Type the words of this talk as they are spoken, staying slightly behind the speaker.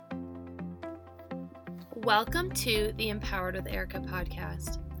Welcome to the Empowered with Erica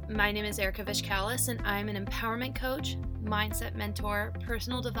podcast. My name is Erica Vishkalis, and I'm an empowerment coach, mindset mentor,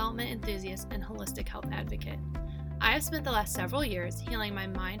 personal development enthusiast, and holistic health advocate. I have spent the last several years healing my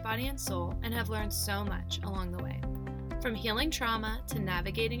mind, body, and soul, and have learned so much along the way. From healing trauma to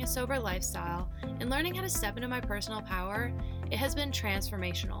navigating a sober lifestyle and learning how to step into my personal power, it has been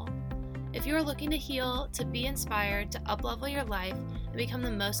transformational. If you are looking to heal, to be inspired, to uplevel your life, and become the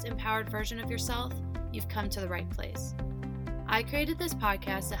most empowered version of yourself, you've come to the right place. I created this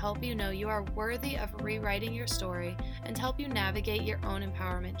podcast to help you know you are worthy of rewriting your story and to help you navigate your own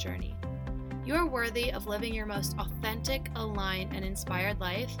empowerment journey. You are worthy of living your most authentic, aligned, and inspired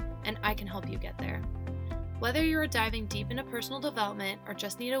life, and I can help you get there. Whether you are diving deep into personal development or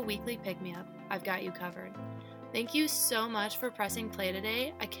just need a weekly pick-me-up, I've got you covered. Thank you so much for pressing play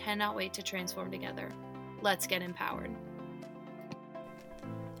today. I cannot wait to transform together. Let's get empowered.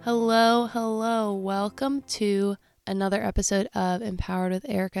 Hello. Welcome to another episode of Empowered with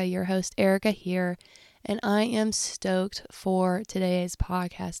Erica. Your host, Erica here, and I am stoked for today's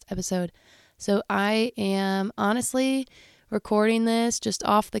podcast episode. So I am honestly recording this just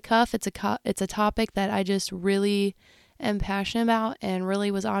off the cuff. It's a topic that I just really am passionate about and really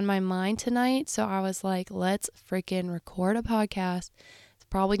was on my mind tonight. So I was like, let's freaking record a podcast.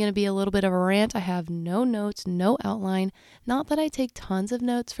 Probably going to be a little bit of a rant. I have no notes, no outline. Not that I take tons of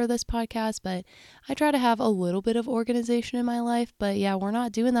notes for this podcast, but I try to have a little bit of organization in my life. But yeah, we're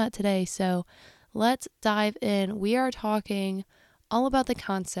not doing that today. So let's dive in. We are talking all about the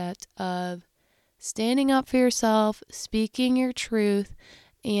concept of standing up for yourself, speaking your truth,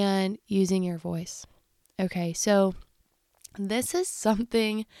 and using your voice. Okay, so this is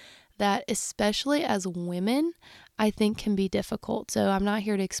something that, especially as women, I think can be difficult. So I'm not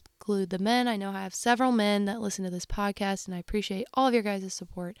here to exclude the men. I know I have several men that listen to this podcast, and I appreciate all of your guys'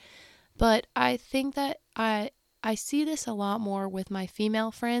 support. But I think that I see this a lot more with my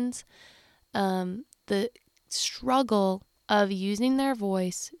female friends. The struggle of using their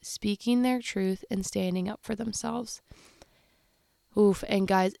voice, speaking their truth, and standing up for themselves. Oof, and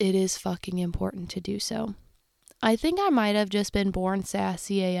guys, it is fucking important to do so. I think I might have just been born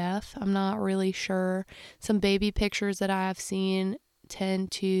sassy AF. I'm not really sure. Some baby pictures that I have seen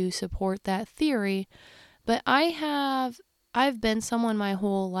tend to support that theory. But I've been someone my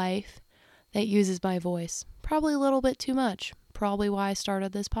whole life that uses my voice. Probably a little bit too much. Probably why I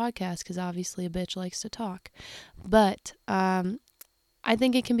started this podcast, because obviously a bitch likes to talk. But I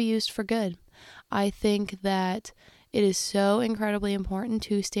think it can be used for good. I think that it is so incredibly important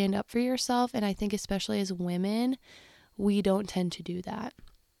to stand up for yourself, and I think especially as women, we don't tend to do that,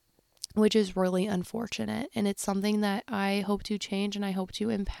 which is really unfortunate, and it's something that I hope to change, and I hope to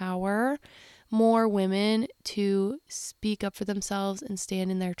empower more women to speak up for themselves and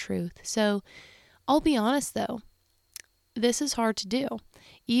stand in their truth. So I'll be honest though, this is hard to do,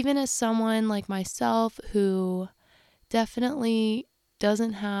 even as someone like myself who definitely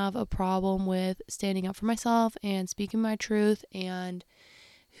doesn't have a problem with standing up for myself and speaking my truth, and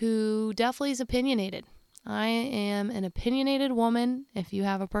who definitely is opinionated. I am an opinionated woman. If you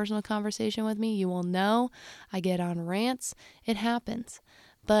have a personal conversation with me, you will know I get on rants. It happens.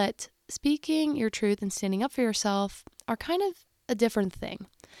 But speaking your truth and standing up for yourself are kind of a different thing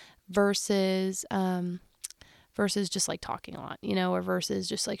versus just like talking a lot, or versus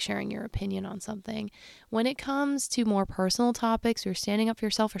just like sharing your opinion on something. When it comes to more personal topics, or standing up for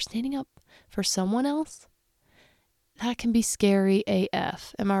yourself or standing up for someone else, that can be scary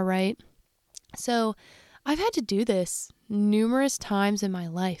AF. Am I right? So I've had to do this numerous times in my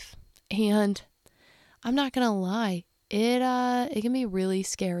life, and I'm not going to lie. It can be really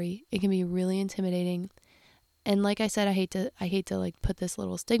scary. It can be really intimidating. And like I said, I hate to like put this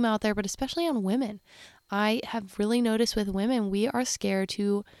little stigma out there, but especially on women. I have really noticed with women, we are scared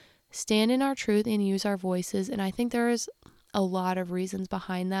to stand in our truth and use our voices. And I think there's a lot of reasons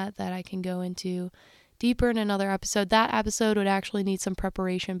behind that I can go into deeper in another episode. That episode would actually need some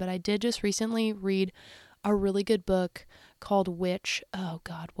preparation, but I did just recently read a really good book called Witch. Oh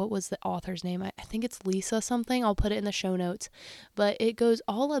God, what was the author's name? I think it's Lisa something. I'll put it in the show notes. But it goes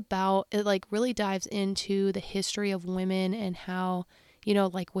all about, it like really dives into the history of women and how,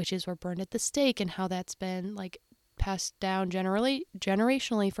 like witches were burned at the stake, and how that's been like passed down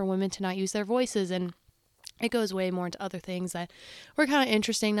generationally for women to not use their voices. And it goes way more into other things that were kind of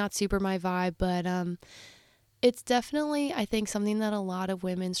interesting, not super my vibe, but it's definitely, I think, something that a lot of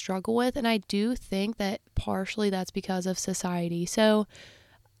women struggle with. And I do think that partially that's because of society. So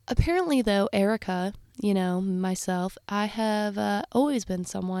apparently though, Erica, myself, I have always been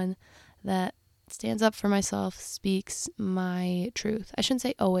someone that stands up for myself, speaks my truth. I shouldn't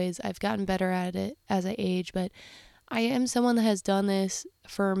say always. I've gotten better at it as I age, but I am someone that has done this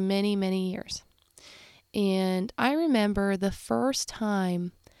for many, many years. And I remember the first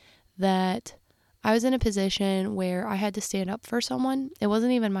time that I was in a position where I had to stand up for someone. It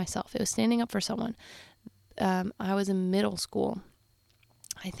wasn't even myself. It was standing up for someone. I was in middle school.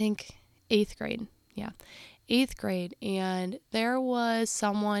 I think 8th grade. Yeah, 8th grade. And there was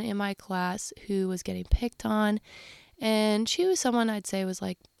someone in my class who was getting picked on. And she was someone I'd say was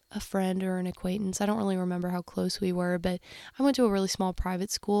like a friend or an acquaintance. I don't really remember how close we were, but I went to a really small private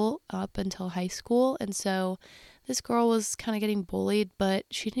school up until high school. And so this girl was kind of getting bullied, but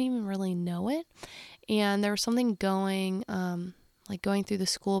she didn't even really know it. And there was something going through the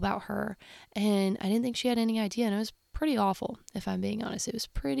school about her. And I didn't think she had any idea. And it was pretty awful, if I'm being honest. It was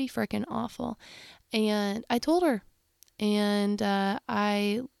pretty freaking awful. And I told her. And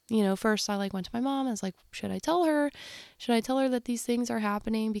first I went to my mom. I was like, should I tell her? Should I tell her that these things are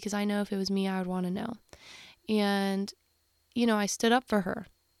happening? Because I know if it was me, I would want to know. And, I stood up for her.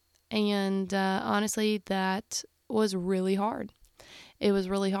 And honestly, that was really hard. It was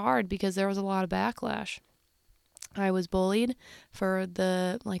really hard because there was a lot of backlash. I was bullied for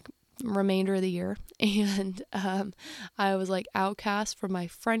the remainder of the year, and I was outcast from my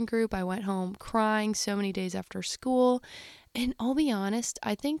friend group. I went home crying so many days after school. And I'll be honest,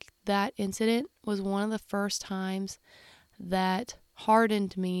 I think that incident was one of the first times that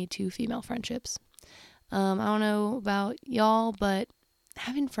hardened me to female friendships. I don't know about y'all, but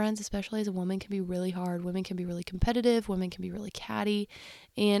having friends, especially as a woman, can be really hard. Women can be really competitive. Women can be really catty.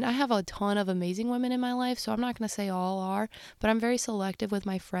 And I have a ton of amazing women in my life, so I'm not going to say all are, but I'm very selective with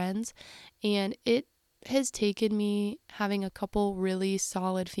my friends. And it has taken me having a couple really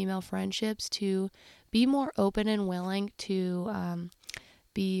solid female friendships to be more open and willing to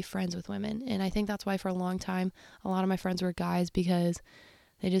be friends with women. And I think that's why for a long time, a lot of my friends were guys, because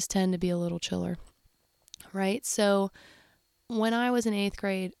they just tend to be a little chiller, right? So when I was in 8th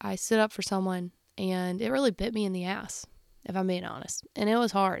grade, I stood up for someone, and it really bit me in the ass, if I'm being honest. And it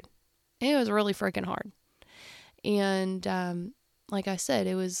was hard. It was really freaking hard. And like I said,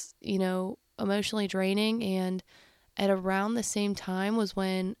 it was, emotionally draining. And at around the same time was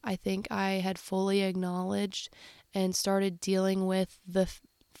when I think I had fully acknowledged and started dealing with the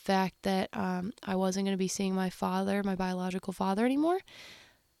fact that I wasn't going to be seeing my biological father anymore.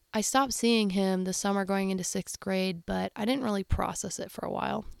 I stopped seeing him the summer going into 6th grade, but I didn't really process it for a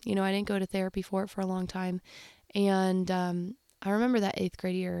while. I didn't go to therapy for it for a long time. And I remember that 8th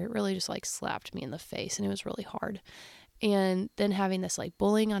grade year, it really just slapped me in the face, and it was really hard. And then having this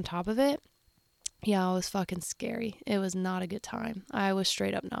bullying on top of it, yeah, it was fucking scary. It was not a good time. I was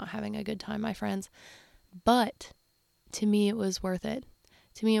straight up not having a good time, my friends. But to me, it was worth it.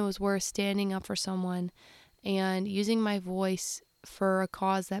 To me, it was worth standing up for someone and using my voice for a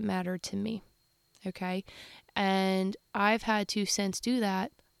cause that mattered to me. Okay? And I've had to since do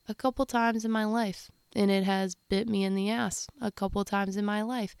that a couple times in my life. And it has bit me in the ass a couple times in my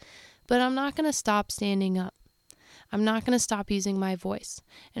life. But I'm not going to stop standing up. I'm not going to stop using my voice.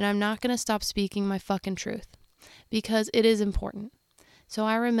 And I'm not going to stop speaking my fucking truth. Because it is important. So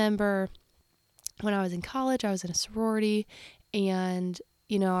I remember when I was in college, I was in a sorority. And,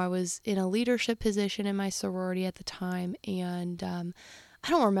 I was in a leadership position in my sorority at the time. And I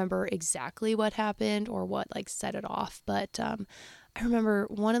don't remember exactly what happened or what set it off. But I remember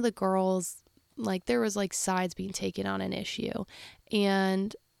one of the girls, there was sides being taken on an issue.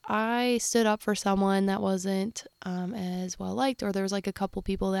 And I stood up for someone that wasn't as well liked, or there was a couple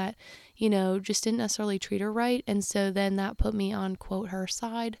people that, just didn't necessarily treat her right. And so then that put me on, quote, her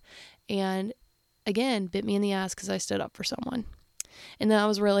side, and again, bit me in the ass because I stood up for someone. And that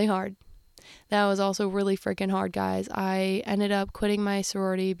was really hard. That was also really freaking hard, guys. I ended up quitting my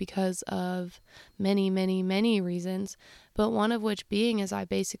sorority because of many, many, many reasons, but one of which being is I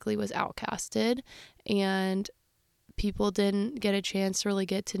basically was outcasted, and people didn't get a chance to really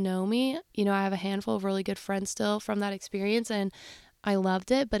get to know me. I have a handful of really good friends still from that experience, and I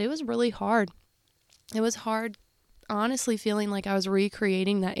loved it, but it was really hard. It was hard, honestly, feeling like I was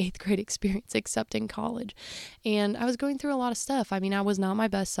recreating that 8th grade experience, except in college. And I was going through a lot of stuff. I mean, I was not my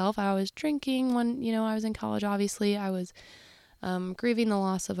best self. I was drinking when, I was in college, obviously. I was grieving the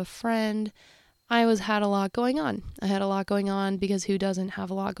loss of a friend. I had a lot going on. I had a lot going on because who doesn't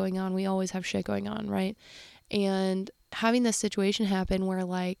have a lot going on? We always have shit going on, right? And having this situation happen where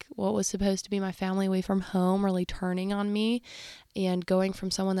like what was supposed to be my family away from home really turning on me and going from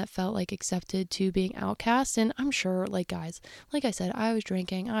someone that felt like accepted to being outcast. And I'm sure, like, guys, like I said, I was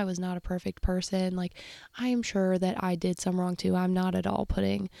drinking. I was not a perfect person. Like, I am sure that I did some wrong too. I'm not at all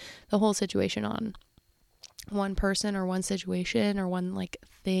putting the whole situation on one person or one situation or one like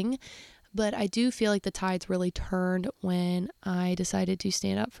thing. But I do feel like the tides really turned when I decided to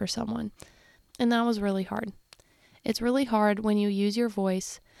stand up for someone. And that was really hard. It's really hard when you use your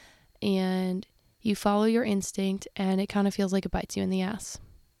voice and you follow your instinct and it kind of feels like it bites you in the ass.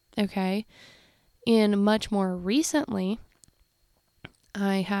 Okay? And much more recently,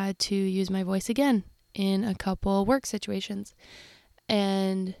 I had to use my voice again in a couple work situations.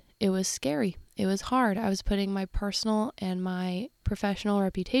 And it was scary. It was hard. I was putting my personal and my professional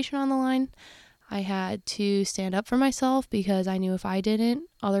reputation on the line. I had to stand up for myself because I knew if I didn't,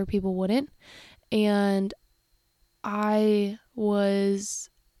 other people wouldn't. And I was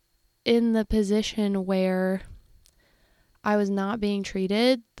in the position where I was not being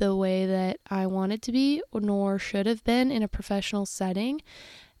treated the way that I wanted to be, nor should have been in a professional setting.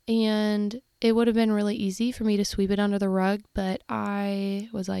 And it would have been really easy for me to sweep it under the rug, but I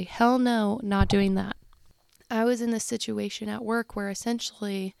was like, hell no, not doing that. I was in this situation at work where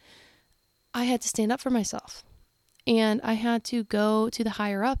essentially I had to stand up for myself. And I had to go to the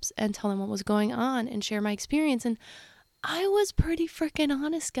higher ups and tell them what was going on and share my experience. And I was pretty freaking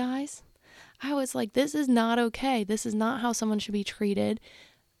honest, guys. I was like, this is not okay. This is not how someone should be treated.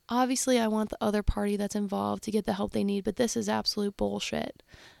 Obviously, I want the other party that's involved to get the help they need, but this is absolute bullshit.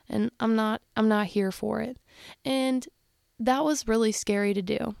 And I'm not here for it. And that was really scary to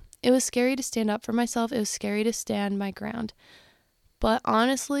do. It was scary to stand up for myself. It was scary to stand my ground. But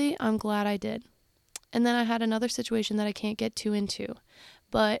honestly, I'm glad I did. And then I had another situation that I can't get too into.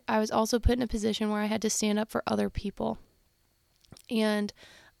 But I was also put in a position where I had to stand up for other people. And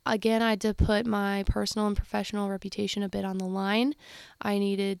again, I had to put my personal and professional reputation a bit on the line. I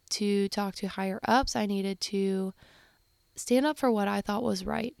needed to talk to higher ups. I needed to stand up for what I thought was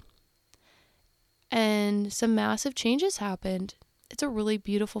right. And some massive changes happened. It's a really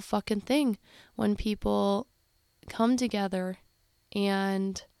beautiful fucking thing when people come together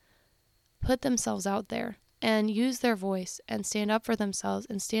and put themselves out there and use their voice and stand up for themselves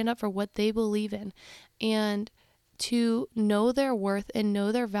and stand up for what they believe in, and to know their worth and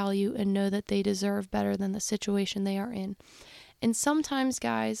know their value and know that they deserve better than the situation they are in. And sometimes,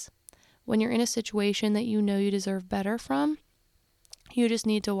 guys, when you're in a situation that you know you deserve better from, you just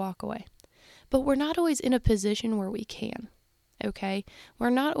need to walk away. But we're not always in a position where we can. Okay? We're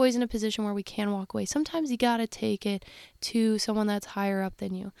not always in a position where we can walk away. Sometimes you gotta take it to someone that's higher up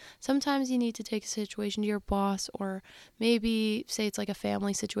than you. Sometimes you need to take a situation to your boss, or maybe say it's like a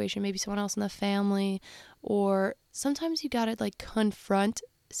family situation, maybe someone else in the family, or sometimes you gotta like confront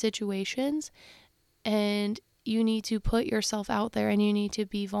situations and you need to put yourself out there and you need to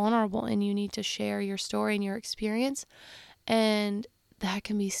be vulnerable and you need to share your story and your experience. And that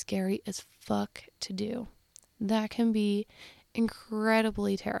can be scary as fuck to do. That can be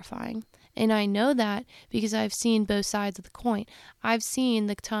incredibly terrifying. And I know that because I've seen both sides of the coin. I've seen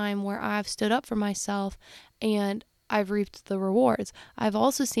the time where I've stood up for myself and I've reaped the rewards. I've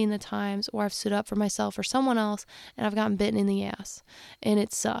also seen the times where I've stood up for myself or someone else and I've gotten bitten in the ass. And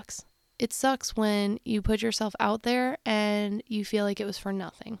it sucks. It sucks when you put yourself out there and you feel like it was for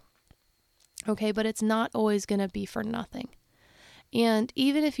nothing. Okay, but it's not always going to be for nothing. And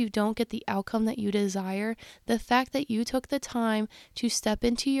even if you don't get the outcome that you desire, the fact that you took the time to step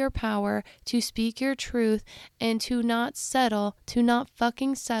into your power, to speak your truth, and to not settle, to not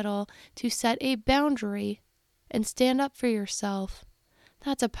fucking settle, to set a boundary and stand up for yourself,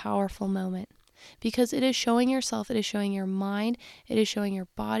 that's a powerful moment. Because it is showing yourself, it is showing your mind, it is showing your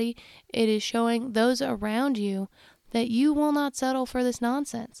body, it is showing those around you that you will not settle for this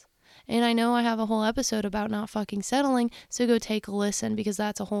nonsense. And I know I have a whole episode about not fucking settling, so go take a listen because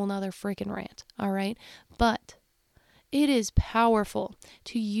that's a whole nother freaking rant, all right? But it is powerful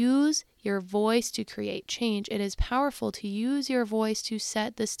to use your voice to create change. It is powerful to use your voice to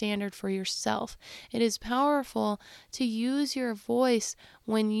set the standard for yourself. It is powerful to use your voice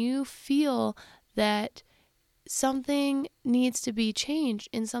when you feel that something needs to be changed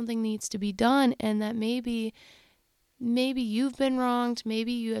and something needs to be done, and that maybe you've been wronged,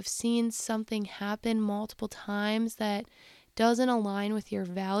 maybe you have seen something happen multiple times that doesn't align with your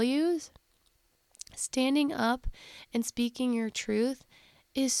values. Standing up and speaking your truth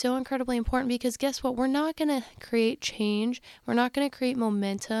is so incredibly important because guess what? We're not going to create change. We're not going to create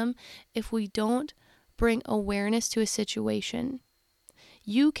momentum if we don't bring awareness to a situation.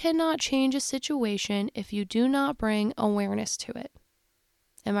 You cannot change a situation if you do not bring awareness to it.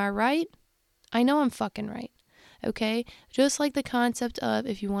 Am I right? I know I'm fucking right. Okay? Just like the concept of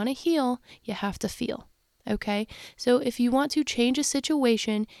if you want to heal, you have to feel. Okay? So if you want to change a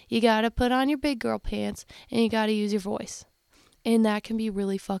situation, you got to put on your big girl pants and you got to use your voice. And that can be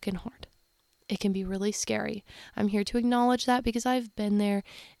really fucking hard. It can be really scary. I'm here to acknowledge that because I've been there,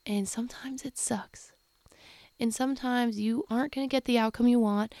 and sometimes it sucks. And sometimes you aren't going to get the outcome you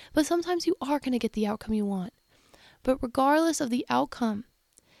want, but sometimes you are going to get the outcome you want. But regardless of the outcome,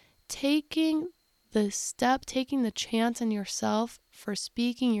 taking the step, taking the chance in yourself for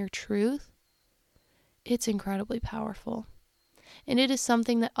speaking your truth, it's incredibly powerful. And it is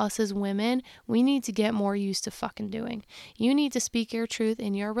something that us as women, we need to get more used to fucking doing. You need to speak your truth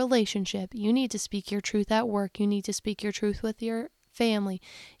in your relationship. You need to speak your truth at work. You need to speak your truth with your family.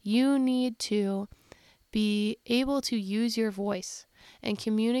 You need to be able to use your voice and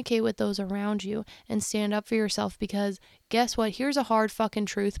communicate with those around you and stand up for yourself, because guess what? Here's a hard fucking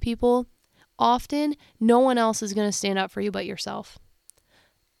truth, people. Often, no one else is going to stand up for you but yourself.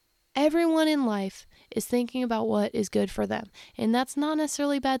 Everyone in life is thinking about what is good for them. And that's not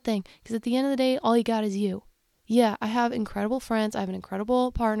necessarily a bad thing, because at the end of the day, all you got is you. Yeah, I have incredible friends. I have an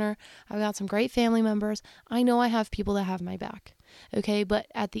incredible partner. I've got some great family members. I know I have people that have my back. Okay, but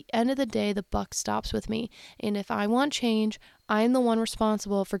at the end of the day, the buck stops with me. And if I want change, I'm the one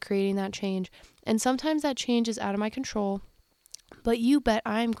responsible for creating that change. And sometimes that change is out of my control. But you bet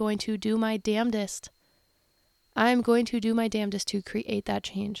I'm going to do my damnedest. I'm going to do my damnedest to create that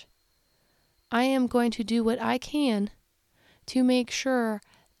change. I am going to do what I can to make sure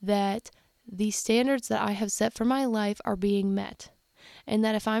that the standards that I have set for my life are being met. And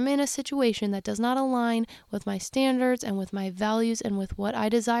that if I'm in a situation that does not align with my standards and with my values and with what I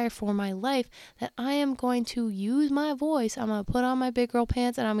desire for my life, that I am going to use my voice. I'm going to put on my big girl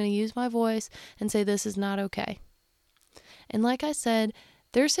pants and I'm going to use my voice and say this is not okay. And like I said,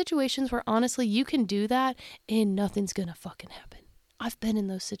 there are situations where honestly you can do that and nothing's going to fucking happen. I've been in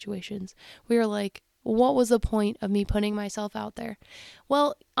those situations where you're like, what was the point of me putting myself out there?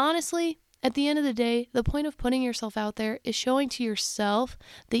 Well, honestly, at the end of the day, the point of putting yourself out there is showing to yourself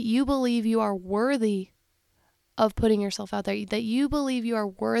that you believe you are worthy of putting yourself out there, that you believe you are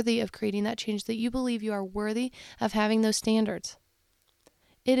worthy of creating that change, that you believe you are worthy of having those standards.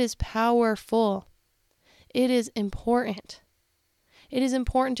 It is powerful. It is important. It is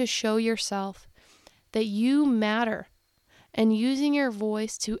important to show yourself that you matter. And using your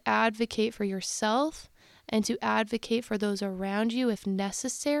voice to advocate for yourself and to advocate for those around you if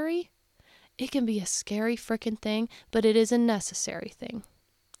necessary, it can be a scary freaking thing, but it is a necessary thing.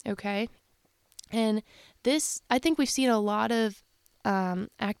 Okay? And this, I think we've seen a lot of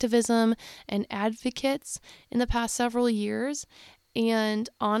activism and advocates in the past several years. And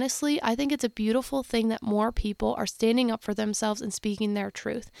honestly, I think it's a beautiful thing that more people are standing up for themselves and speaking their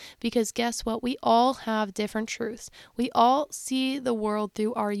truth. Because guess what? We all have different truths. We all see the world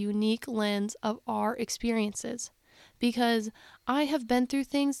through our unique lens of our experiences. Because I have been through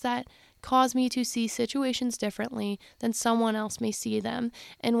things that cause me to see situations differently than someone else may see them.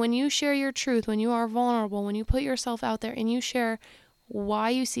 And when you share your truth, when you are vulnerable, when you put yourself out there and you share why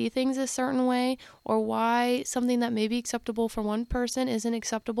you see things a certain way, or why something that may be acceptable for one person isn't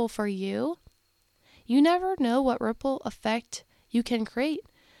acceptable for you, you never know what ripple effect you can create.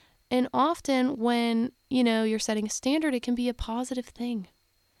 And often when, you're setting a standard, it can be a positive thing.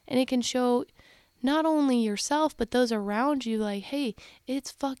 And it can show not only yourself, but those around you like, hey,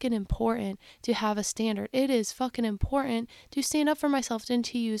 it's fucking important to have a standard. It is fucking important to stand up for myself and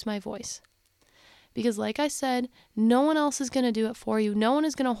to use my voice. Because like I said, no one else is going to do it for you. No one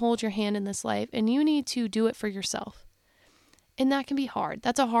is going to hold your hand in this life, and you need to do it for yourself. And that can be hard.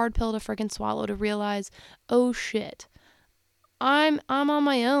 That's a hard pill to freaking swallow, to realize, oh shit, I'm on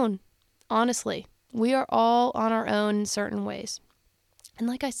my own. Honestly, we are all on our own in certain ways. And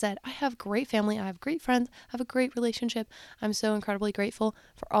like I said, I have great family. I have great friends. I have a great relationship. I'm so incredibly grateful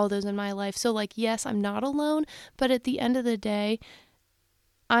for all those in my life. So yes, I'm not alone, but at the end of the day,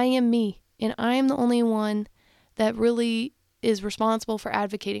 I am me. And I am the only one that really is responsible for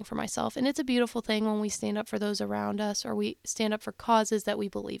advocating for myself. And it's a beautiful thing when we stand up for those around us, or we stand up for causes that we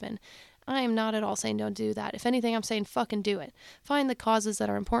believe in. I am not at all saying don't do that. If anything, I'm saying fucking do it. Find the causes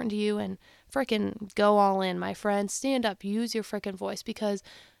that are important to you and freaking go all in, my friend. Stand up. Use your freaking voice, because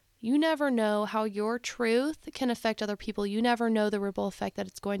you never know how your truth can affect other people. You never know the ripple effect that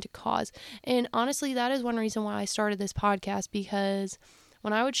it's going to cause. And honestly, that is one reason why I started this podcast, because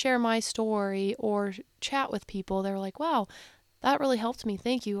when I would share my story or chat with people, they were like, wow, that really helped me.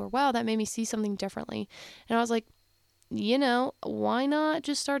 Thank you. Or wow, that made me see something differently. And I was like, why not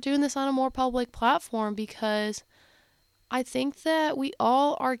just start doing this on a more public platform? Because I think that we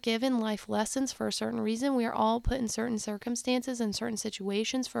all are given life lessons for a certain reason. We are all put in certain circumstances and certain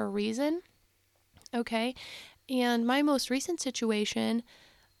situations for a reason. Okay. And my most recent situation,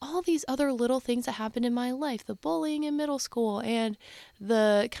 all these other little things that happened in my life, the bullying in middle school and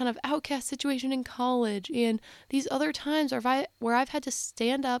the kind of outcast situation in college, and these other times where I've had to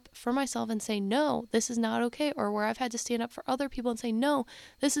stand up for myself and say, no, this is not okay, or where I've had to stand up for other people and say, no,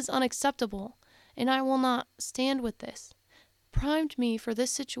 this is unacceptable, and I will not stand with this, primed me for this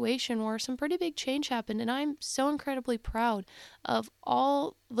situation where some pretty big change happened. And I'm so incredibly proud of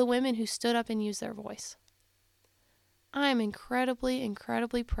all the women who stood up and used their voice. I'm incredibly,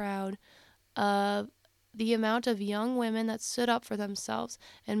 incredibly proud of the amount of young women that stood up for themselves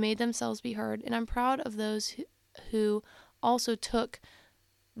and made themselves be heard. And I'm proud of those who also took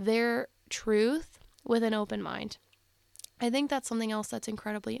their truth with an open mind. I think that's something else that's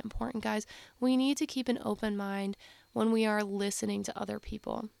incredibly important, guys. We need to keep an open mind when we are listening to other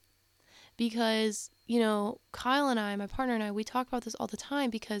people. Because, Kyle and I, my partner and I, we talk about this all the time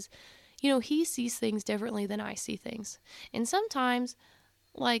because, he sees things differently than I see things. And sometimes,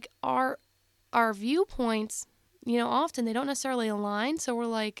 like, our viewpoints, often they don't necessarily align. So we're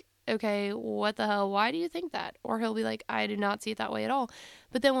like, okay, what the hell? Why do you think that? Or he'll be like, I do not see it that way at all.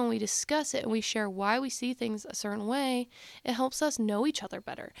 But then when we discuss it and we share why we see things a certain way, it helps us know each other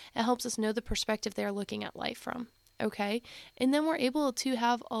better. It helps us know the perspective they're looking at life from. Okay? And then we're able to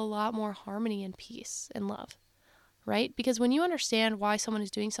have a lot more harmony and peace and love. Right? Because when you understand why someone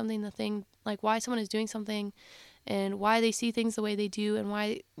is doing something, why someone is doing something and why they see things the way they do and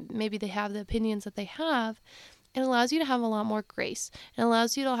why maybe they have the opinions that they have, it allows you to have a lot more grace. It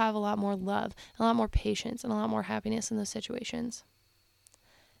allows you to have a lot more love, a lot more patience, and a lot more happiness in those situations.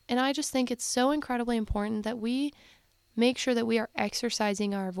 And I just think it's so incredibly important that we make sure that we are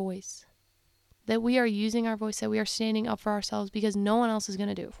exercising our voice, that we are using our voice, that we are standing up for ourselves, because no one else is going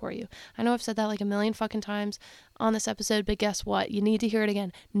to do it for you. I know I've said that like a million fucking times on this episode, but guess what? You need to hear it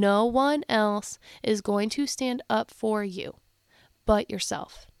again. No one else is going to stand up for you but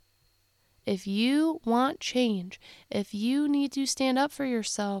yourself. If you want change, if you need to stand up for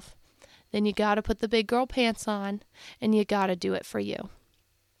yourself, then you got to put the big girl pants on and you got to do it for you.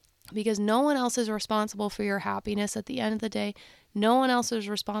 Because no one else is responsible for your happiness at the end of the day. No one else is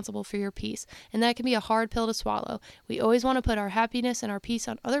responsible for your peace. And that can be a hard pill to swallow. We always want to put our happiness and our peace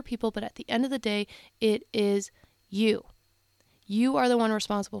on other people, but at the end of the day, it is you. You are the one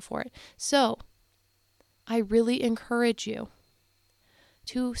responsible for it. So, I really encourage you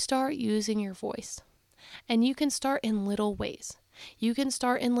to start using your voice. And you can start in little ways. You can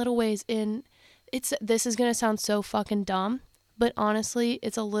start in little ways this is going to sound so fucking dumb, but honestly,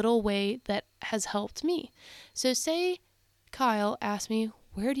 it's a little way that has helped me. So say Kyle asked me,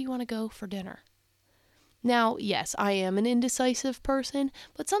 where do you want to go for dinner? Now, yes, I am an indecisive person,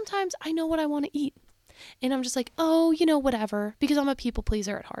 but sometimes I know what I want to eat. And I'm just like, oh, whatever, because I'm a people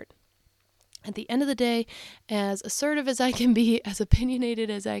pleaser at heart. At the end of the day, as assertive as I can be, as opinionated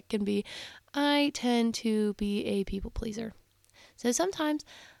as I can be, I tend to be a people pleaser. So sometimes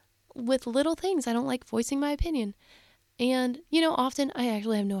with little things, I don't like voicing my opinion. And, often I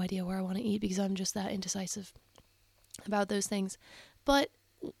actually have no idea where I want to eat because I'm just that indecisive about those things. But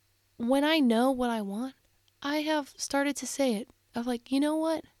when I know what I want, I have started to say it of like, you know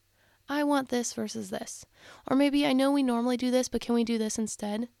what? I want this versus this. Or maybe I know we normally do this, but can we do this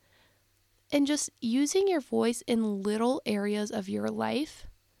instead? And just using your voice in little areas of your life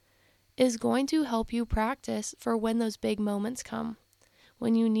is going to help you practice for when those big moments come.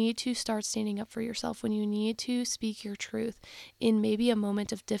 When you need to start standing up for yourself, when you need to speak your truth in maybe a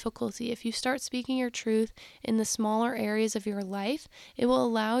moment of difficulty. If you start speaking your truth in the smaller areas of your life, it will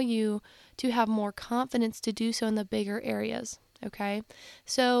allow you to have more confidence to do so in the bigger areas. Okay?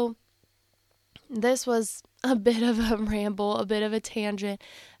 So this was a bit of a ramble, a bit of a tangent,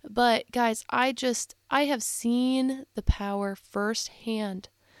 but guys, I have seen the power firsthand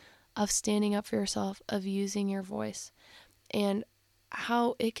of standing up for yourself, of using your voice, and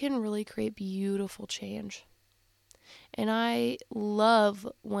how it can really create beautiful change. And I love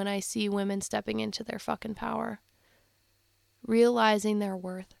when I see women stepping into their fucking power, realizing their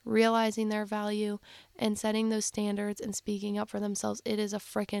worth, realizing their value, and setting those standards and speaking up for themselves. It is a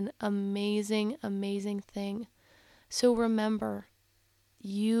freaking amazing, amazing thing. So remember,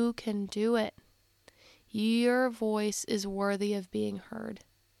 you can do it. Your voice is worthy of being heard.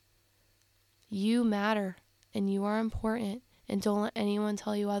 You matter, and you are important, and don't let anyone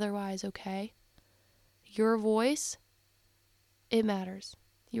tell you otherwise, okay? Your voice, it matters.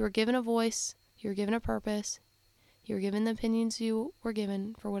 You were given a voice, you were given a purpose, You were given the opinions you were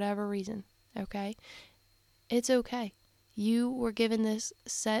given for whatever reason, okay? It's okay. You were given this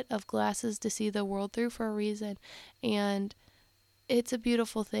set of glasses to see the world through for a reason, and it's a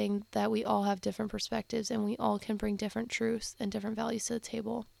beautiful thing that we all have different perspectives and we all can bring different truths and different values to the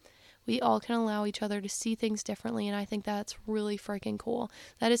table. We all can allow each other to see things differently, and I think that's really freaking cool.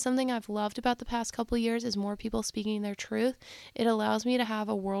 That is something I've loved about the past couple of years, is more people speaking their truth. It allows me to have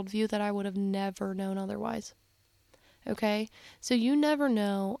a worldview that I would have never known otherwise. Okay? So you never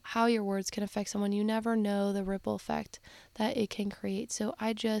know how your words can affect someone. You never know the ripple effect that it can create. So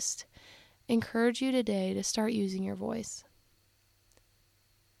I just encourage you today to start using your voice.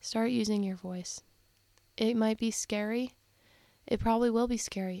 Start using your voice. It might be scary. It probably will be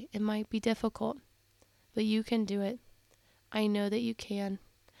scary. It might be difficult, but you can do it. I know that you can.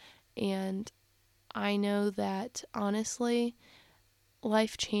 And I know that, honestly,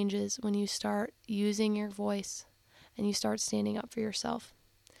 life changes when you start using your voice and you start standing up for yourself.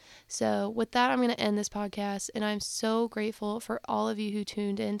 So with that, I'm going to end this podcast, and I'm so grateful for all of you who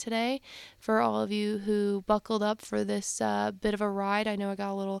tuned in today, for all of you who buckled up for this bit of a ride. I know I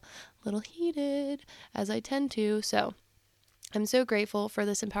got a little heated, as I tend to, so I'm so grateful for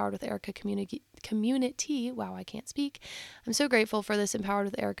this Empowered with Erica community. Wow, I can't speak. I'm so grateful for this Empowered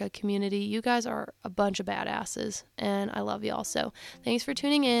with Erica community. You guys are a bunch of badasses, and I love y'all. So thanks for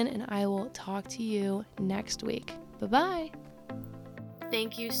tuning in, and I will talk to you next week. Bye-bye.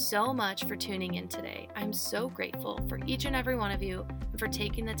 Thank you so much for tuning in today. I'm so grateful for each and every one of you and for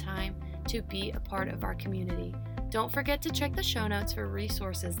taking the time to be a part of our community. Don't forget to check the show notes for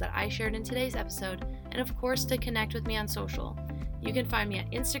resources that I shared in today's episode, and of course to connect with me on social. You can find me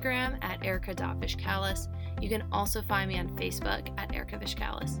on Instagram at erica.vishkalis. You can also find me on Facebook at Erica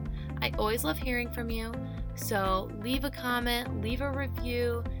Vishkalis. I always love hearing from you, so leave a comment, leave a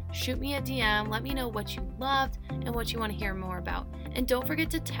review, shoot me a DM, let me know what you loved and what you want to hear more about. And don't forget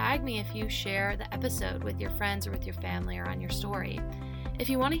to tag me if you share the episode with your friends or with your family or on your story. If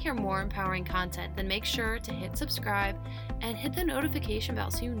you want to hear more empowering content, then make sure to hit subscribe and hit the notification bell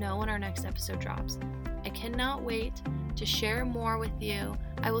so you know when our next episode drops. I cannot wait to share more with you.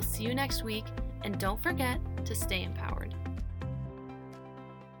 I will see you next week, and don't forget to stay empowered.